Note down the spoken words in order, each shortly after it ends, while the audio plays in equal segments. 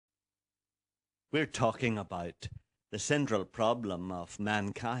We're talking about the central problem of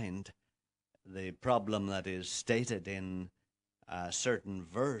mankind, the problem that is stated in a certain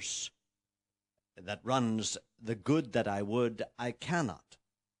verse that runs, "The good that I would, I cannot,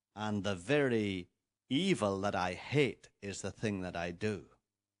 and the very evil that I hate is the thing that I do."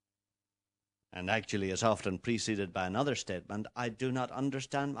 And actually is often preceded by another statement, "I do not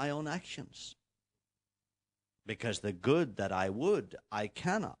understand my own actions, because the good that I would, I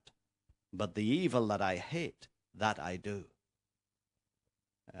cannot, but the evil that I hate, that I do."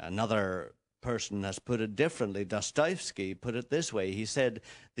 Another person has put it differently. Dostoevsky put it this way. He said,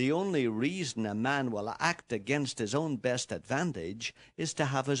 "The only reason a man will act against his own best advantage is to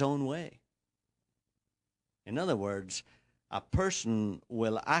have his own way." In other words, a person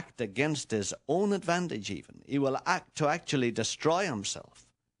will act against his own advantage even. He will act to actually destroy himself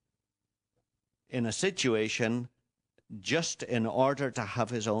in a situation just in order to have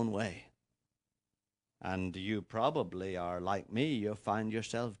his own way. And you probably are like me. You find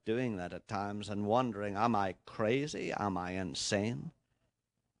yourself doing that at times and wondering, am I crazy? Am I insane?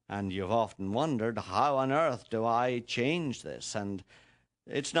 And you've often wondered, how on earth do I change this? And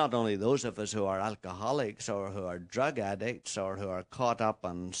it's not only those of us who are alcoholics or who are drug addicts or who are caught up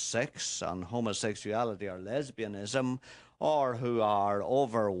on sex, on homosexuality or lesbianism, or who are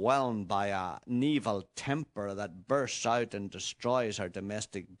overwhelmed by an evil temper that bursts out and destroys our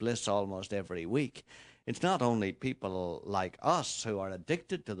domestic bliss almost every week. It's not only people like us who are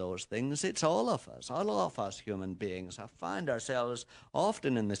addicted to those things, it's all of us human beings have found ourselves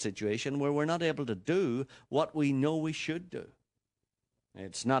often in the situation where we're not able to do what we know we should do.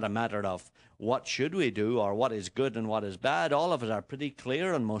 It's not a matter of what should we do or what is good and what is bad. All of us are pretty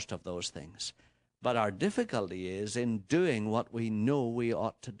clear on most of those things. But our difficulty is in doing what we know we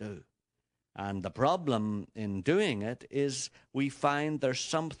ought to do. And the problem in doing it is we find there's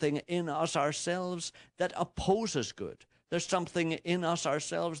something in us ourselves that opposes good. There's something in us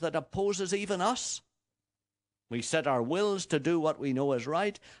ourselves that opposes even us. We set our wills to do what we know is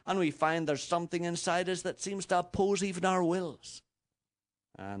right, and we find there's something inside us that seems to oppose even our wills.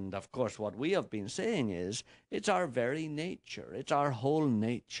 And of course, what we have been saying is it's our very nature. It's our whole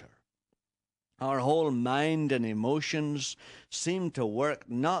nature. Our whole mind and emotions seem to work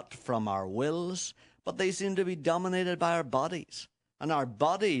not from our wills, but they seem to be dominated by our bodies. And our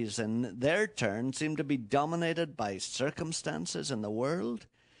bodies, in their turn, seem to be dominated by circumstances in the world,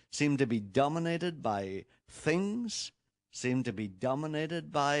 seem to be dominated by things, seem to be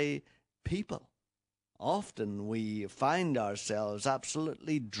dominated by people. Often we find ourselves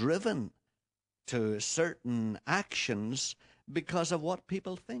absolutely driven to certain actions because of what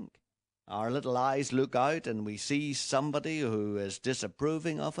people think. Our little eyes look out and we see somebody who is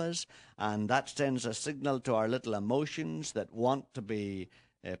disapproving of us, and that sends a signal to our little emotions that want to be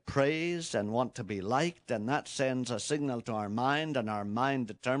praised and want to be liked, and that sends a signal to our mind, and our mind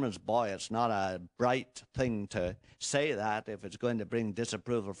determines, boy, it's not a bright thing to say that if it's going to bring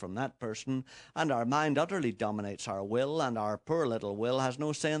disapproval from that person, and our mind utterly dominates our will, and our poor little will has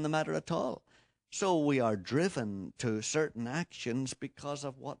no say in the matter at all. So we are driven to certain actions because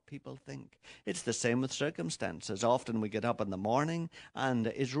of what people think. It's the same with circumstances. Often we get up in the morning and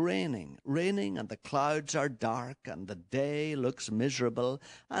it's raining and the clouds are dark and the day looks miserable,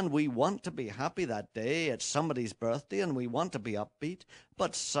 and we want to be happy that day. It's somebody's birthday and we want to be upbeat,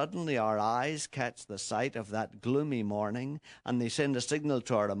 but suddenly our eyes catch the sight of that gloomy morning and they send a signal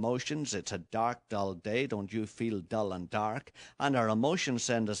to our emotions. It's a dark, dull day. Don't you feel dull and dark? And our emotions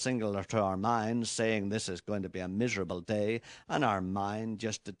send a signal to our mind saying this is going to be a miserable day, and our mind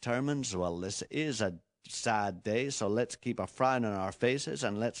just determines, well, this is a sad day, so let's keep a frown on our faces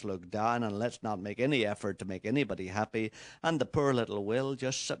and let's look down and let's not make any effort to make anybody happy, and the poor little will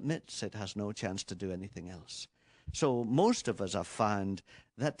just submits. It has no chance to do anything else. So most of us have found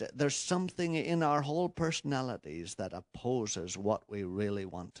that there's something in our whole personalities that opposes what we really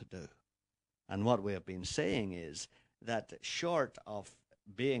want to do. And what we have been saying is that short of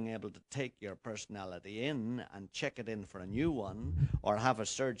being able to take your personality in and check it in for a new one, or have a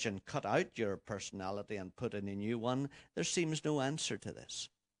surgeon cut out your personality and put in a new one, there seems no answer to this.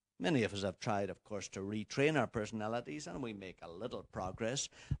 Many of us have tried, of course, to retrain our personalities, and we make a little progress,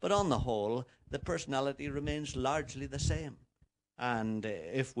 but on the whole, the personality remains largely the same. And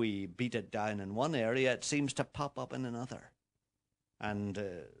if we beat it down in one area, it seems to pop up in another. And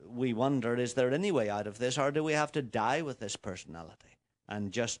we wonder, is there any way out of this, or do we have to die with this personality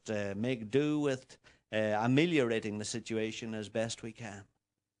and just make do with ameliorating the situation as best we can?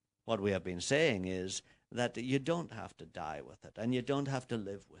 What we have been saying is that you don't have to die with it, and you don't have to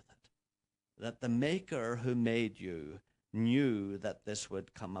live with it. That the Maker who made you knew that this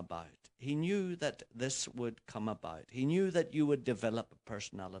would come about. He knew that this would come about. He knew that you would develop a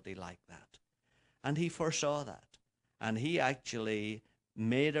personality like that. And he foresaw that. And he actually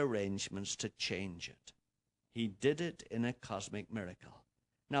made arrangements to change it. He did it in a cosmic miracle.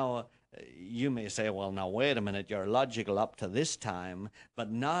 Now, you may say, well, now, wait a minute, you're logical up to this time, but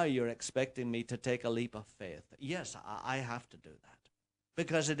now you're expecting me to take a leap of faith. Yes, I have to do that,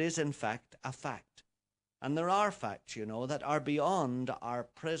 because it is, in fact, a fact. And there are facts, you know, that are beyond our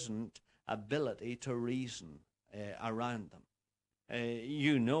present ability to reason around them.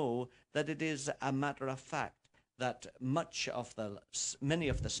 You know that it is a matter of fact that many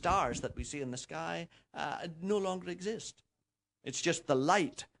of the stars that we see in the sky no longer exist. It's just the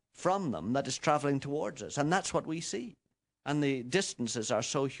light from them that is traveling towards us, and that's what we see. And the distances are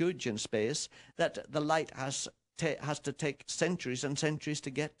so huge in space that the light has to take centuries and centuries to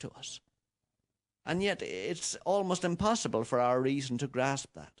get to us. And yet it's almost impossible for our reason to grasp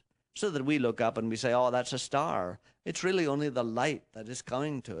that. So that we look up and we say, oh, that's a star. It's really only the light that is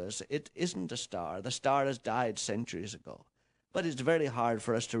coming to us. It isn't a star. The star has died centuries ago. But it's very hard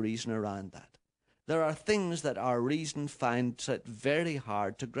for us to reason around that. There are things that our reason finds it very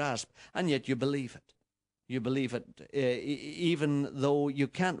hard to grasp, and yet you believe it. You believe it even though you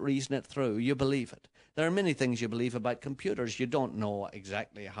can't reason it through. You believe it. There are many things you believe about computers. You don't know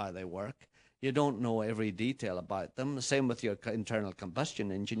exactly how they work. You don't know every detail about them. The same with your internal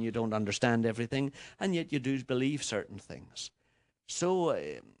combustion engine. You don't understand everything, and yet you do believe certain things. So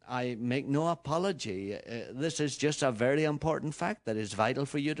I make no apology. This is just a very important fact that is vital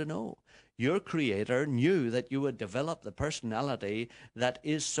for you to know. Your Creator knew that you would develop the personality that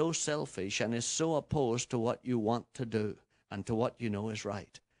is so selfish and is so opposed to what you want to do and to what you know is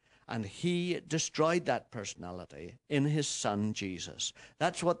right. And he destroyed that personality in his Son, Jesus.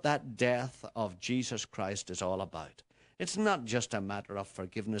 That's what that death of Jesus Christ is all about. It's not just a matter of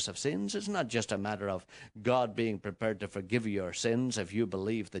forgiveness of sins. It's not just a matter of God being prepared to forgive your sins if you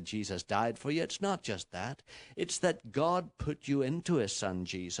believe that Jesus died for you. It's not just that. It's that God put you into his Son,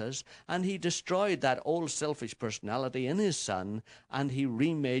 Jesus, and he destroyed that old selfish personality in his Son, and he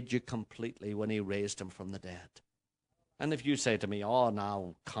remade you completely when he raised him from the dead. And if you say to me, oh,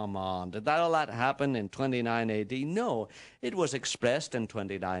 now, come on, did all that happen in 29 AD? No, it was expressed in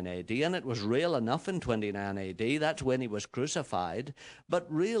 29 AD, and it was real enough in 29 AD. That's when he was crucified. But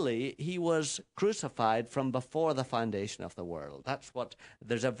really, he was crucified from before the foundation of the world.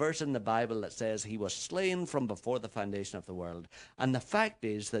 There's a verse in the Bible that says he was slain from before the foundation of the world. And the fact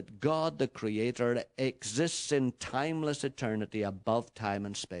is that God, the Creator, exists in timeless eternity above time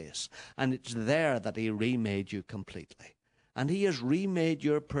and space. And it's there that he remade you completely. And he has remade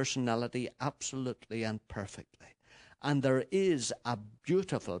your personality absolutely and perfectly. And there is a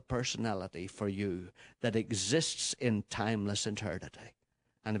beautiful personality for you that exists in timeless eternity.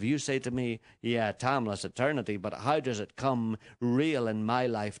 And if you say to me, yeah, timeless eternity, but how does it come real in my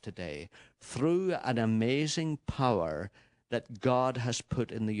life today? Through an amazing power that God has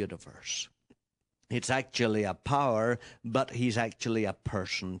put in the universe. It's actually a power, but he's actually a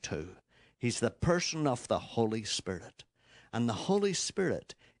person too. He's the person of the Holy Spirit. And the Holy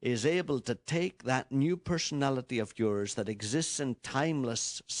Spirit is able to take that new personality of yours that exists in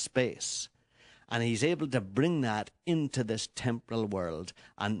timeless space, and he's able to bring that into this temporal world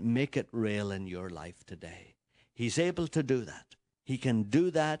and make it real in your life today. He's able to do that. He can do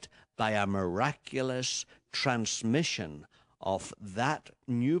that by a miraculous transmission of that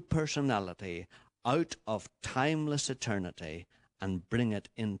new personality out of timeless eternity and bring it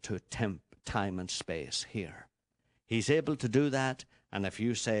into time and space here. He's able to do that, and if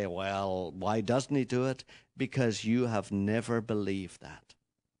you say, well, why doesn't he do it? Because you have never believed that.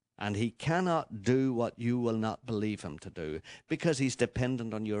 And he cannot do what you will not believe him to do, because he's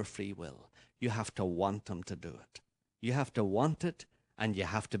dependent on your free will. You have to want him to do it. You have to want it, and you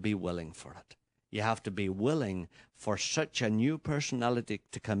have to be willing for it. You have to be willing for such a new personality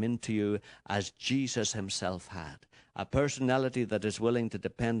to come into you as Jesus himself had. A personality that is willing to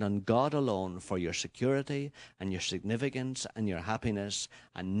depend on God alone for your security and your significance and your happiness,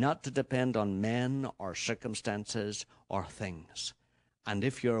 and not to depend on men or circumstances or things. And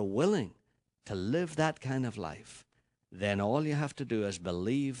if you're willing to live that kind of life, then all you have to do is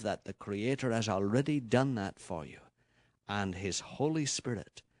believe that the Creator has already done that for you, and his Holy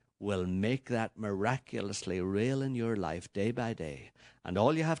Spirit will make that miraculously real in your life day by day. And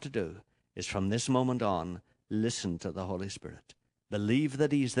all you have to do is from this moment on, listen to the Holy Spirit. Believe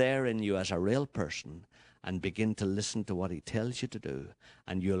that he's there in you as a real person, and begin to listen to what he tells you to do,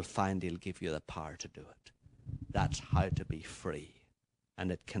 and you'll find he'll give you the power to do it. That's how to be free,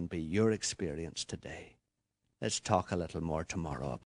 and it can be your experience today. Let's talk a little more tomorrow.